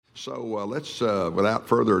So let's, without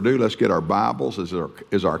further ado, let's get our Bibles as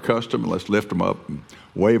our custom, and let's lift them up and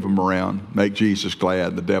wave them around, make Jesus glad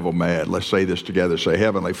and the devil mad. Let's say this together. Say,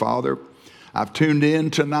 Heavenly Father, I've tuned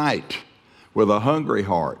in tonight with a hungry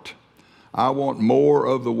heart. I want more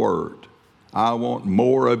of the Word. I want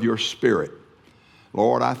more of your Spirit.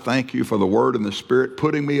 Lord, I thank you for the Word and the Spirit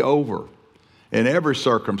putting me over in every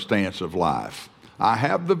circumstance of life. I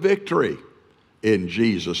have the victory in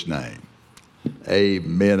Jesus' name.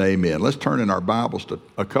 Amen, amen. Let's turn in our Bibles to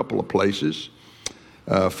a couple of places.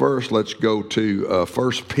 First, let's go to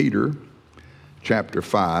 1 Peter chapter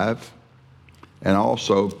 5. And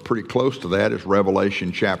also, pretty close to that is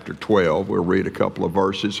Revelation chapter 12. We'll read a couple of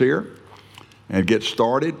verses here and get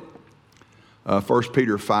started. 1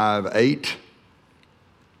 Peter 5:8.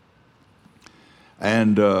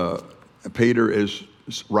 And Peter is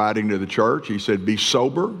writing to the church. He said, be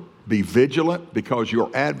sober, be vigilant, because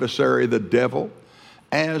your adversary, the devil,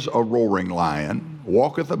 as a roaring lion,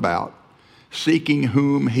 walketh about, seeking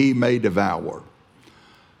whom he may devour,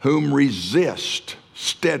 whom resist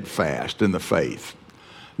steadfast in the faith,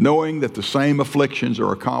 knowing that the same afflictions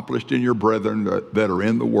are accomplished in your brethren that are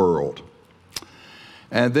in the world.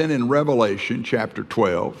 And then in Revelation chapter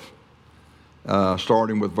 12,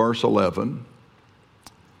 starting with verse 11,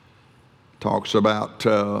 talks about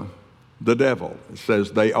the devil. It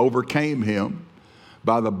says, they overcame him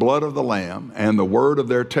by the blood of the Lamb and the word of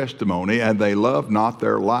their testimony, and they loved not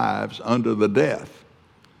their lives unto the death.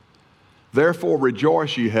 Therefore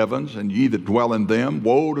rejoice, ye heavens, and ye that dwell in them.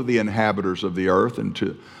 Woe to the inhabitants of the earth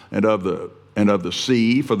and of the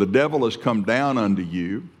sea, for the devil is come down unto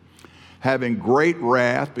you, having great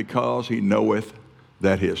wrath, because he knoweth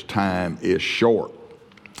that his time is short.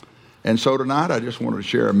 And so tonight I just wanted to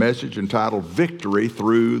share a message entitled Victory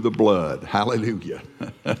Through the Blood. Hallelujah.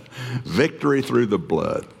 Victory through the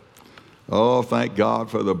blood. Oh, thank God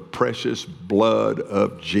for the precious blood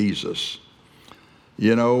of Jesus.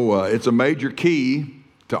 You know, it's a major key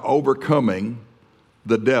to overcoming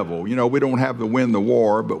the devil. You know, we don't have to win the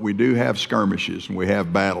war, but we do have skirmishes and we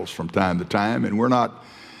have battles from time to time, and we're not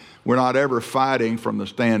ever fighting from the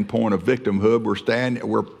standpoint of victimhood.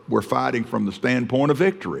 We're fighting from the standpoint of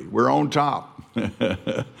victory. We're on top.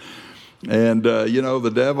 And, you know,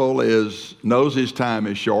 the devil knows his time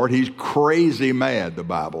is short. He's crazy mad, the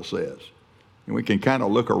Bible says. And we can kind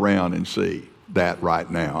of look around and see that right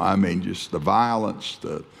now. I mean, just the violence,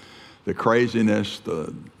 the craziness,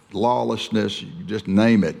 the lawlessness, you just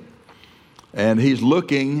name it. And he's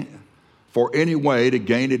looking for any way to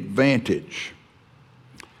gain advantage.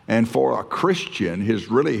 And for a Christian, his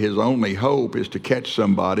only hope is to catch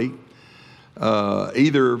somebody,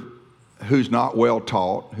 either who's not well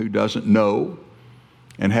taught, who doesn't know,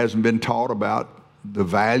 and hasn't been taught about the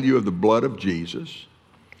value of the blood of Jesus,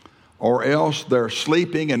 or else they're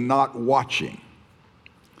sleeping and not watching.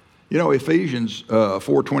 You know, Ephesians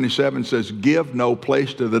 4:27 says, give no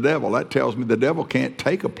place to the devil. That tells me the devil can't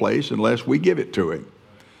take a place unless we give it to him.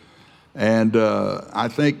 And I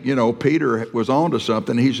think, you know, Peter was on to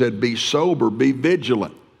something. He said, be sober, be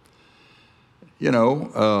vigilant. You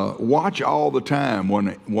know, watch all the time,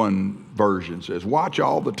 one version says. Watch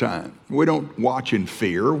all the time. We don't watch in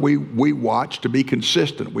fear. We watch to be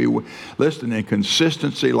consistent. Listen, in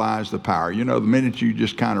consistency lies the power. You know, the minute you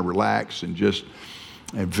just kind of relax and just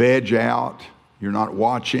veg out, you're not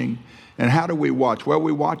watching. And how do we watch? Well,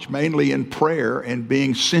 we watch mainly in prayer and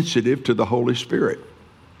being sensitive to the Holy Spirit.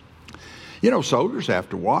 You know, soldiers have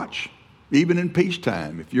to watch, even in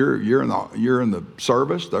peacetime. If you're in the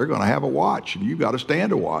service, they're going to have a watch, and you've got to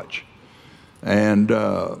stand a watch. And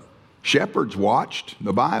shepherds watched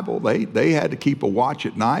the Bible; they had to keep a watch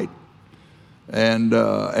at night,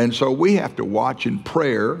 and so we have to watch in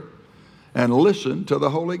prayer and listen to the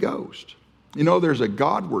Holy Ghost. You know, there's a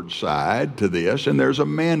Godward side to this, and there's a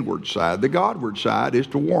manward side. The Godward side is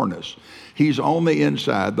to warn us. He's on the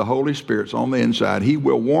inside. The Holy Spirit's on the inside. He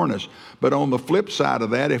will warn us. But on the flip side of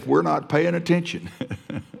that, if we're not paying attention,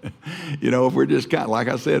 you know, if we're just kind of, like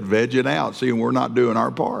I said, vegging out, seeing we're not doing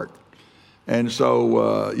our part. And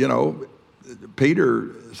so, you know,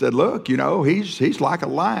 Peter said, look, you know, he's like a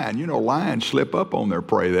lion. You know, lions slip up on their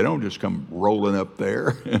prey. They don't just come rolling up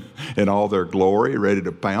there in all their glory, ready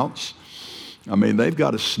to pounce. I mean, they've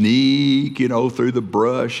got to sneak, you know, through the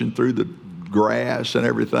brush and through the grass and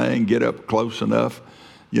everything, get up close enough,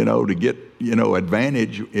 you know, to get, you know,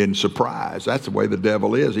 advantage in surprise. That's the way the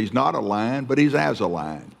devil is. He's not a lion, but he's as a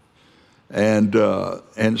lion. And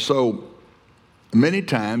so many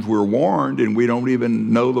times we're warned and we don't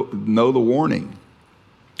even know the warning.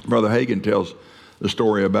 Brother Hagin tells the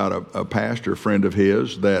story about a pastor friend of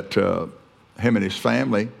his that him and his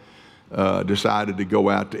family decided to go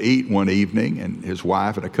out to eat one evening, and his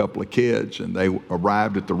wife and a couple of kids, and they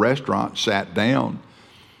arrived at the restaurant, sat down,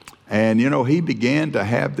 and, he began to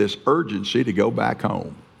have this urgency to go back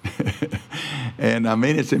home. And I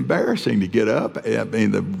mean, it's embarrassing to get up. I mean,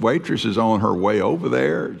 the waitress is on her way over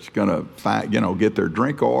there. It's going to get their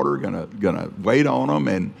drink order, going to wait on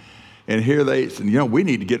them. And here they said, we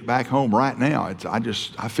need to get back home right now.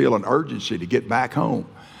 I feel an urgency to get back home.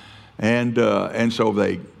 And so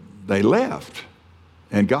they left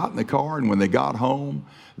and got in the car. And when they got home,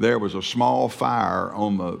 there was a small fire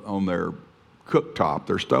on their cooktop,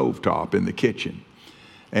 their stovetop in the kitchen.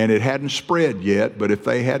 And it hadn't spread yet, but if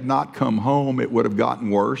they had not come home, it would have gotten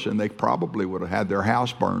worse, and they probably would have had their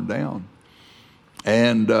house burned down.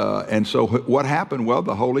 And so what happened? Well,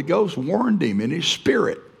 the Holy Ghost warned him in his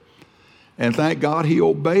spirit. And thank God he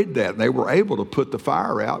obeyed that. And they were able to put the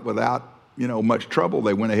fire out without, much trouble.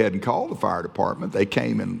 They went ahead and called the fire department. They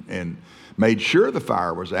came and made sure the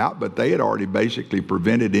fire was out, but they had already basically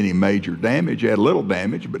prevented any major damage. They had little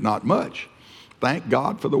damage, but not much. Thank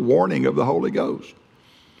God for the warning of the Holy Ghost.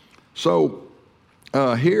 So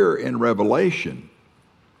here in Revelation,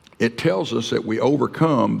 it tells us that we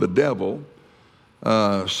overcome the devil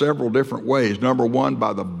several different ways. Number one,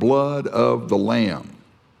 by the blood of the Lamb.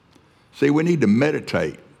 See, we need to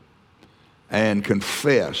meditate and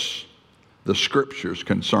confess the scriptures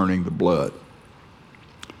concerning the blood.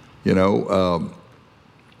 Romans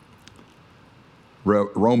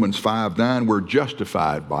 5:9, we're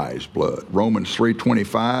justified by his blood. Romans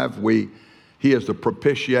 3:25, he is the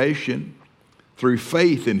propitiation through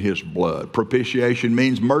faith in his blood. Propitiation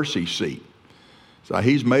means mercy seat. So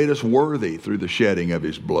he's made us worthy through the shedding of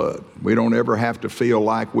his blood. We don't ever have to feel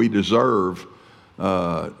like we deserve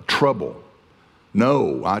trouble.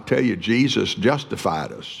 No, I tell you, Jesus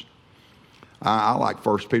justified us. I like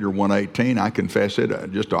 1 Peter 1:18. I confess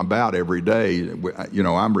it just about every day.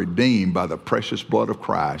 I'm redeemed by the precious blood of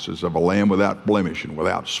Christ as of a lamb without blemish and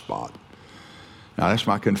without spot. Now, that's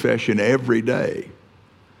my confession every day.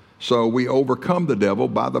 So we overcome the devil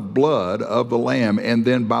by the blood of the Lamb and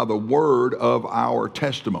then by the word of our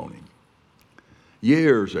testimony.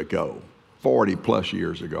 Years ago, 40 plus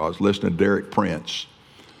years ago, I was listening to Derek Prince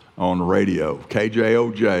on the radio,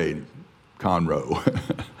 KJOJ,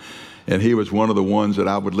 Conroe. And he was one of the ones that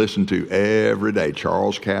I would listen to every day.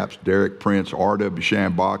 Charles Capps, Derek Prince, R.W.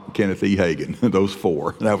 Shambach, and Kenneth E. Hagin. Those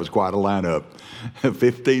four. That was quite a lineup.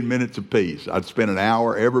 15 minutes apiece. I'd spend an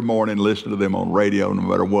hour every morning listening to them on radio no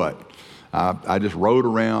matter what. I just rode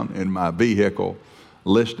around in my vehicle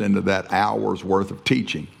listening to that hour's worth of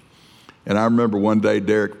teaching. And I remember one day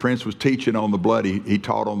Derek Prince was teaching on the blood. He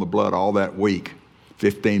taught on the blood all that week,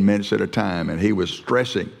 15 minutes at a time. And he was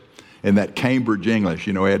stressing in that Cambridge English,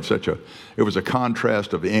 it was a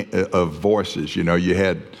contrast of voices. You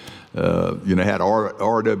had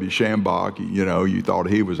R.W. Shambach, you thought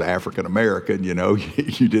he was African American, you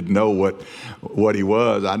didn't know what he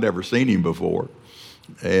was. I'd never seen him before.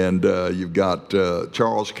 And you've got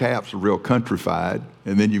Charles Capps, real countrified,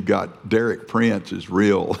 and then you've got Derek Prince, is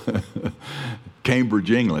real Cambridge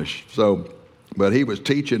English. But he was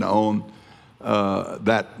teaching on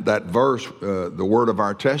that verse, the word of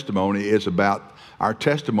our testimony, is about our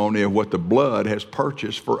testimony of what the blood has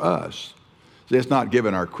purchased for us. See, it's not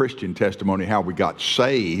giving our Christian testimony how we got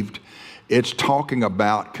saved. It's talking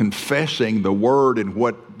about confessing the word and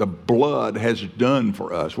what the blood has done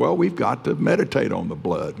for us. Well, we've got to meditate on the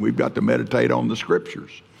blood. We've got to meditate on the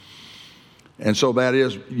scriptures. And so that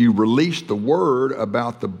is, you release the word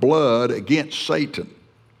about the blood against Satan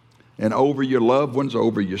and over your loved ones,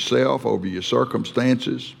 over yourself, over your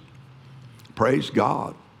circumstances. Praise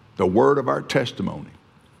God. The word of our testimony.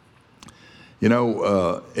 In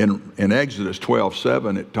Exodus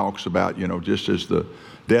 12:7, it talks about, just as the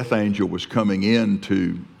death angel was coming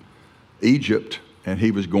into Egypt and he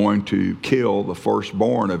was going to kill the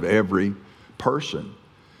firstborn of every person,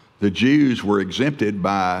 the Jews were exempted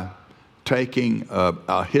by taking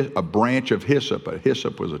a branch of hyssop. A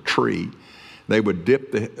hyssop was a tree. They would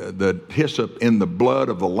dip the hyssop in the blood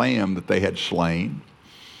of the lamb that they had slain,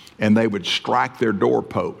 and they would strike their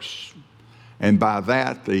doorposts. And by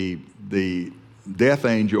that, the death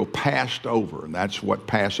angel passed over, and that's what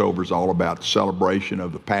Passover is all about, the celebration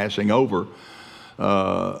of the passing over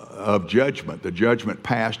of judgment. The judgment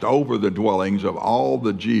passed over the dwellings of all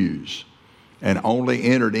the Jews and only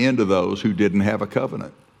entered into those who didn't have a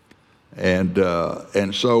covenant. And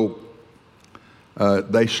so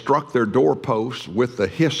they struck their doorposts with the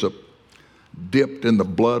hyssop dipped in the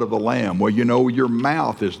blood of the lamb. Well, your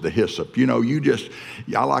mouth is the hyssop.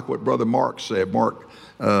 I like what Brother Mark said. Mark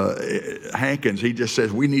Hankins, he just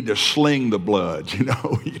says we need to sling the blood.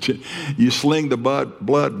 You sling the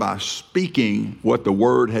blood by speaking what the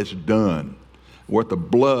Word has done, what the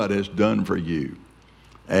blood has done for you,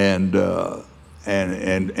 and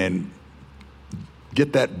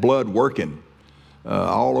get that blood working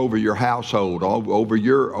all over your household, all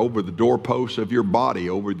over the doorposts of your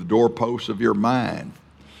body, over the doorposts of your mind.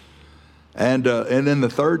 And then the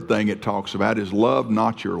third thing it talks about is love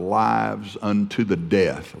not your lives unto the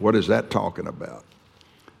death. What is that talking about?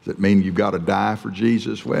 Does it mean you've got to die for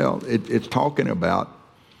Jesus? Well, it's talking about,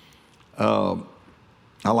 I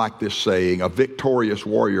like this saying, a victorious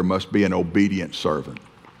warrior must be an obedient servant.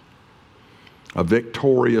 A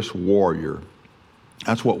victorious warrior.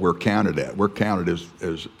 That's what we're counted at. We're counted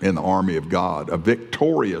as in the army of God. A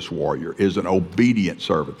victorious warrior is an obedient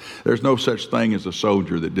servant. There's no such thing as a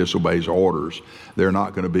soldier that disobeys orders. They're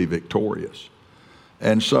not going to be victorious.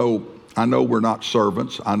 And so I know we're not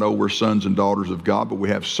servants. I know we're sons and daughters of God, but we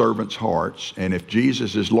have servants' hearts. And if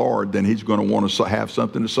Jesus is Lord, then he's going to want to have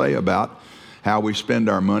something to say about how we spend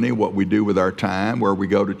our money, what we do with our time, where we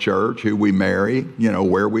go to church, who we marry,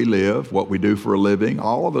 where we live, what we do for a living.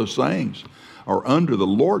 All of those things are under the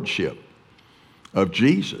lordship of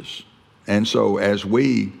Jesus. And so as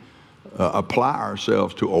we apply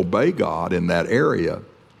ourselves to obey God in that area,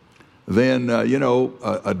 then,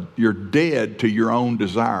 you're dead to your own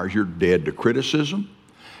desires. You're dead to criticism.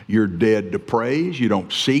 You're dead to praise. You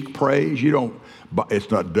don't seek praise.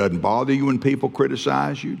 Doesn't bother you when people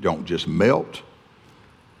criticize you. Don't just melt.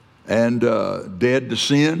 And dead to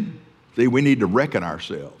sin. See, we need to reckon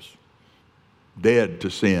ourselves dead to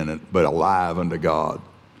sin, but alive unto God.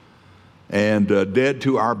 And dead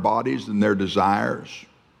to our bodies and their desires,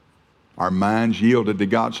 our minds yielded to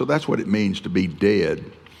God. So that's what it means to be dead.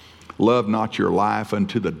 Love not your life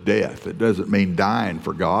unto the death. It doesn't mean dying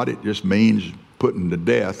for God. It just means putting to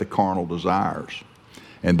death the carnal desires.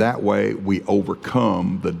 And that way we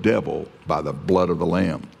overcome the devil by the blood of the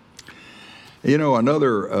Lamb.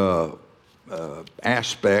 Another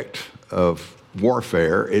aspect of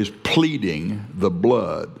warfare is pleading the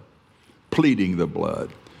blood. Pleading the blood.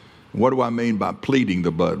 What do I mean by pleading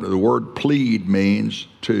the blood? The word plead means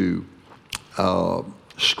to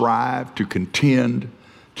strive, to contend,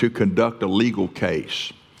 to conduct a legal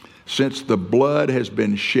case. Since the blood has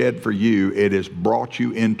been shed for you, it has brought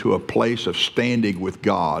you into a place of standing with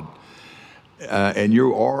God. And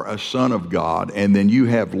you are a son of God, and then you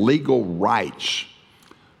have legal rights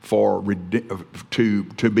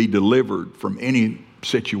to be delivered from any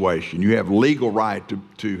situation. You have legal right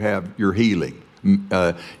to have your healing.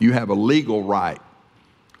 You have a legal right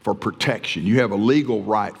for protection. You have a legal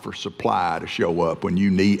right for supply to show up when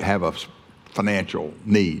you have a financial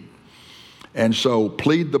need. And so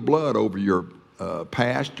plead the blood over your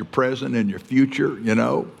past, your present, and your future,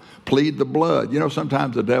 Plead the blood.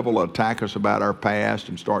 Sometimes the devil will attack us about our past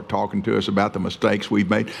and start talking to us about the mistakes we've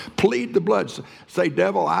made. Plead the blood. Say,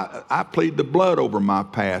 devil, I plead the blood over my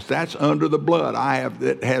past. That's under the blood.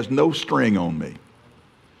 It has no string on me.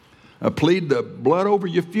 Plead the blood over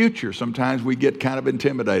your future. Sometimes we get kind of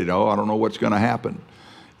intimidated. Oh, I don't know what's going to happen.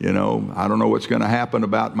 I don't know what's going to happen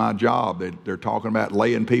about my job. They're talking about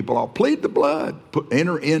laying people off. Plead the blood.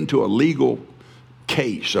 Enter into a legal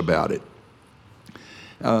case about it.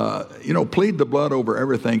 Plead the blood over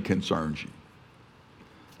everything concerns you.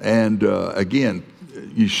 And again,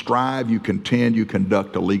 you strive, you contend, you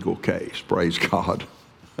conduct a legal case. Praise God.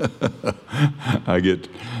 I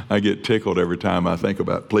get tickled every time I think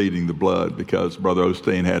about pleading the blood, because Brother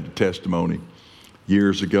Osteen had a testimony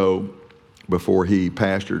years ago before he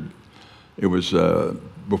pastored. It was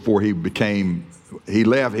before he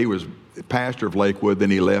left. He was pastor of Lakewood,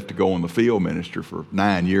 then he left to go on the field ministry for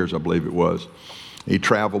 9 years, I believe it was. He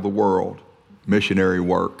traveled the world, missionary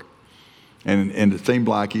work. And it seemed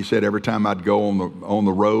like, he said, every time I'd go on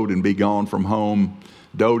the road and be gone from home,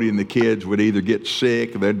 Dodie and the kids would either get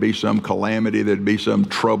sick, there'd be some calamity, there'd be some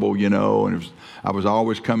trouble, and I was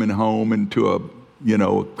always coming home into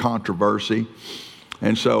a controversy.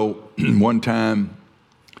 And so one time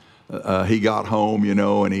he got home,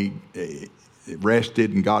 and he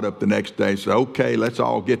rested and got up the next day and said, okay, let's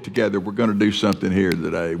all get together. We're going to do something here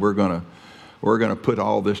today. We're going to put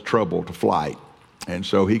all this trouble to flight. And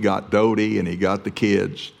so he got Dodie and he got the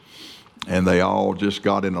kids, and they all just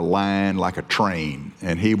got in a line like a train,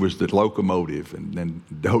 and he was the locomotive, and then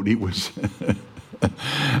Dodie was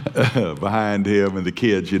behind him, and the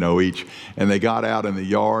kids, each, and they got out in the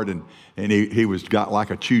yard, and he got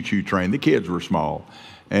like a choo-choo train. The kids were small,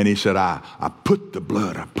 and he said, I put the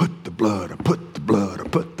blood, I put the blood, I put the blood, I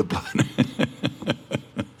put the blood.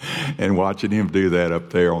 And watching him do that up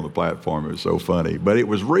there on the platform, it was so funny. But it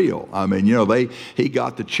was real. I mean, you know, he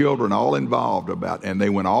got the children all involved and they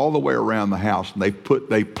went all the way around the house, and they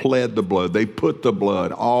pled the blood. They put the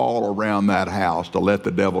blood all around that house to let the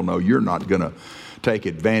devil know, you're not going to take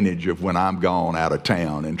advantage of when I'm gone out of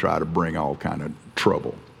town and try to bring all kind of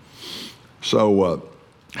trouble. So,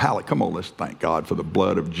 come on, let's thank God for the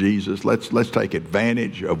blood of Jesus. Let's take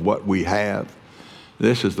advantage of what we have.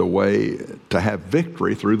 This is the way to have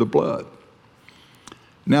victory through the blood.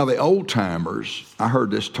 Now, the old timers, I heard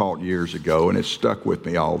this taught years ago, and it's stuck with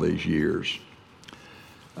me all these years.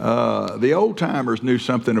 The old timers knew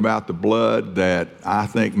something about the blood that I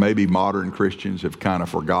think maybe modern Christians have kind of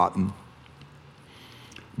forgotten.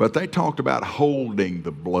 But they talked about holding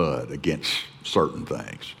the blood against certain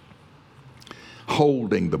things.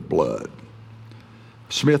 Holding the blood.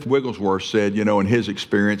 Smith Wigglesworth said, you know, in his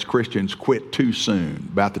experience, Christians quit too soon.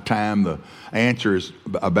 About the time the answer is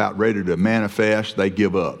about ready to manifest, they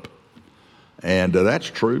give up. And that's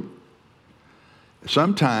true.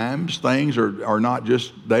 Sometimes things are not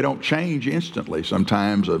just, they don't change instantly.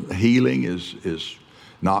 Sometimes a healing is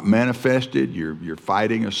not manifested. You're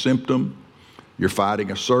fighting a symptom. You're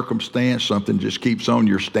fighting a circumstance. Something just keeps on.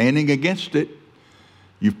 You're standing against it.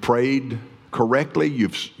 You've prayed correctly,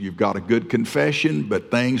 you've got a good confession,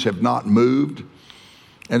 but things have not moved.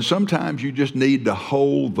 And sometimes you just need to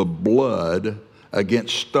hold the blood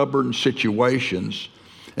against stubborn situations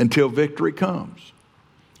until victory comes.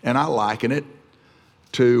 And I liken it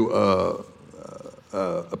to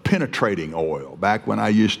a penetrating oil. Back when I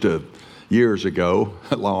used to, years ago,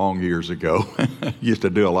 long years ago, used to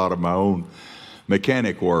do a lot of my own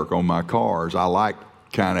mechanic work on my cars.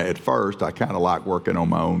 At first, I kind of like working on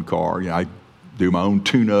my own car. You know, I do my own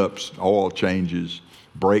tune-ups, oil changes,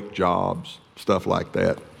 brake jobs, stuff like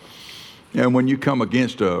that. And when you come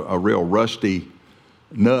against a real rusty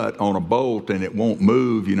nut on a bolt and it won't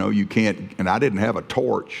move, you know, you can't, and I didn't have a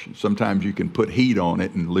torch. Sometimes you can put heat on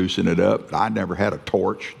it and loosen it up. I never had a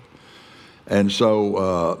torch. And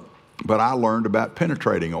so, but I learned about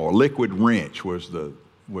penetrating oil. Liquid wrench was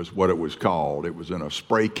what it was called. It was in a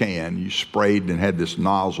spray can. You sprayed and had this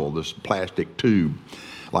nozzle, this plastic tube,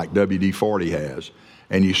 like WD-40 has.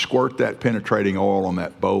 And you squirt that penetrating oil on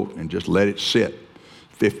that bolt and just let it sit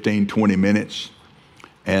 15, 20 minutes.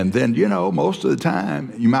 And then, you know, most of the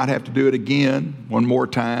time, you might have to do it again, one more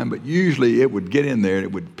time, but usually it would get in there and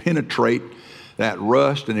it would penetrate that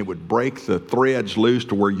rust and it would break the threads loose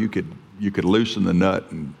to where you could loosen the nut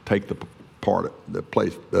and take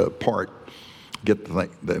get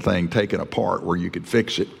the thing taken apart where you could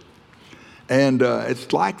fix it. And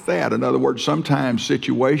it's like that. In other words, sometimes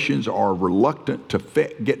situations are reluctant to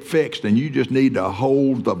get fixed, and you just need to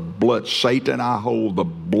hold the blood. Satan, I hold the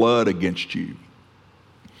blood against you.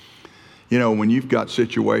 You know, when you've got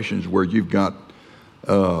situations where you've got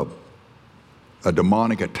a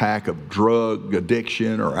demonic attack of drug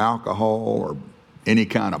addiction or alcohol or any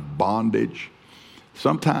kind of bondage,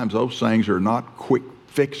 sometimes those things are not quick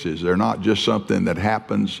fixes. They're not just something that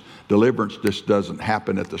happens. Deliverance just doesn't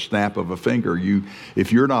happen at the snap of a finger.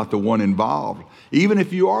 If you're not the one involved, even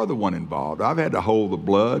if you are the one involved, I've had to hold the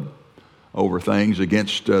blood over things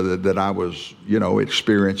against that I was, you know,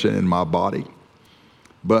 experiencing in my body.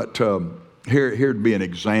 But here'd be an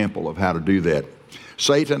example of how to do that.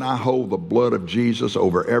 Satan, I hold the blood of Jesus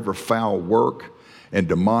over every foul work and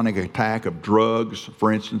demonic attack of drugs.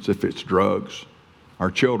 For instance, if it's drugs, our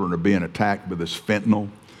children are being attacked with this fentanyl.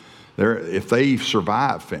 If they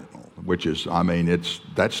survive fentanyl, which is, I mean,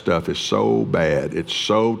 that stuff is so bad, it's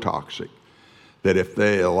so toxic, that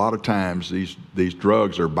a lot of times these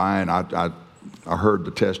drugs are buying. I heard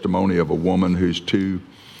the testimony of a woman whose 2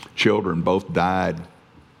 children both died.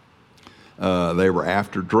 They were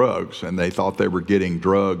after drugs, and they thought they were getting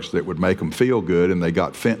drugs that would make them feel good, and they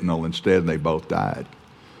got fentanyl instead, and they both died.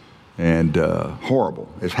 And horrible.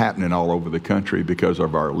 It's happening all over the country because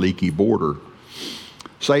of our leaky border.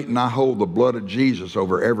 Satan, I hold the blood of Jesus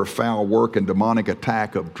over every foul work and demonic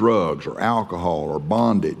attack of drugs or alcohol or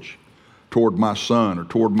bondage toward my son or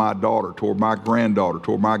toward my daughter, toward my granddaughter,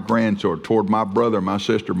 toward my grandson, toward my brother, my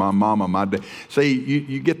sister, my mama, my dad. See,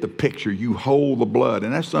 you get the picture. You hold the blood,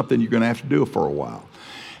 and that's something you're going to have to do for a while.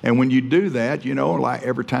 And when you do that, you know, like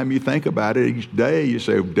every time you think about it, each day you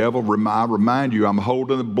say, devil, I remind you, I'm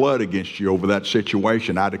holding the blood against you over that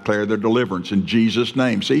situation. I declare their deliverance in Jesus'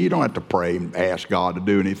 name. See, you don't have to pray and ask God to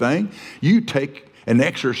do anything. You take and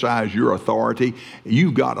exercise your authority.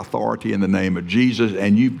 You've got authority in the name of Jesus,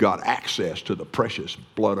 and you've got access to the precious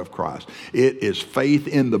blood of Christ. It is faith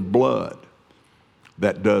in the blood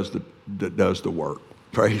that does the work.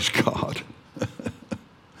 Praise God.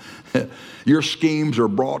 Your schemes are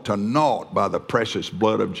brought to naught by the precious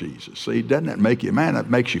blood of Jesus. See, doesn't that make you, man, that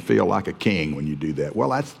makes you feel like a king when you do that. Well,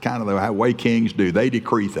 that's kind of the way kings do. They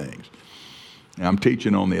decree things. And I'm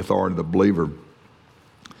teaching on the authority of the believer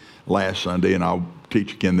last Sunday, and I'll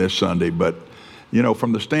teach again this Sunday. But, you know,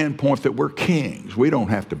 from the standpoint that we're kings, we don't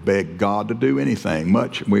have to beg God to do anything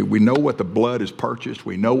much. We know what the blood has purchased.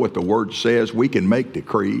 We know what the Word says. We can make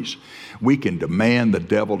decrees. We can demand the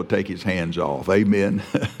devil to take his hands off. Amen.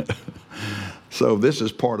 So this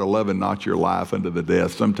is part of loving not your life unto the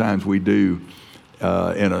death. Sometimes we do in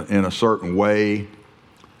a certain way.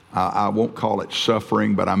 I won't call it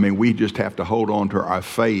suffering, but I mean, we just have to hold on to our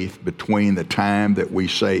faith between the time that we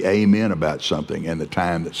say amen about something and the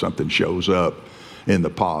time that something shows up in the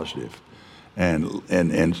positive.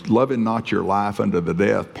 And loving not your life unto the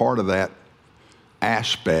death, part of that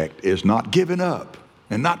aspect is not giving up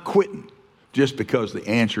and not quitting just because the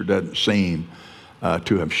answer doesn't seem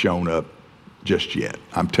to have shown up just yet.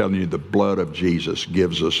 I'm telling you, the blood of Jesus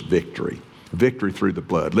gives us victory. Victory through the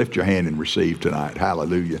blood. Lift your hand and receive tonight.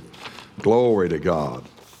 Hallelujah. Glory to God.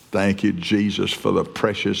 Thank you, Jesus, for the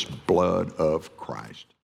precious blood of Christ.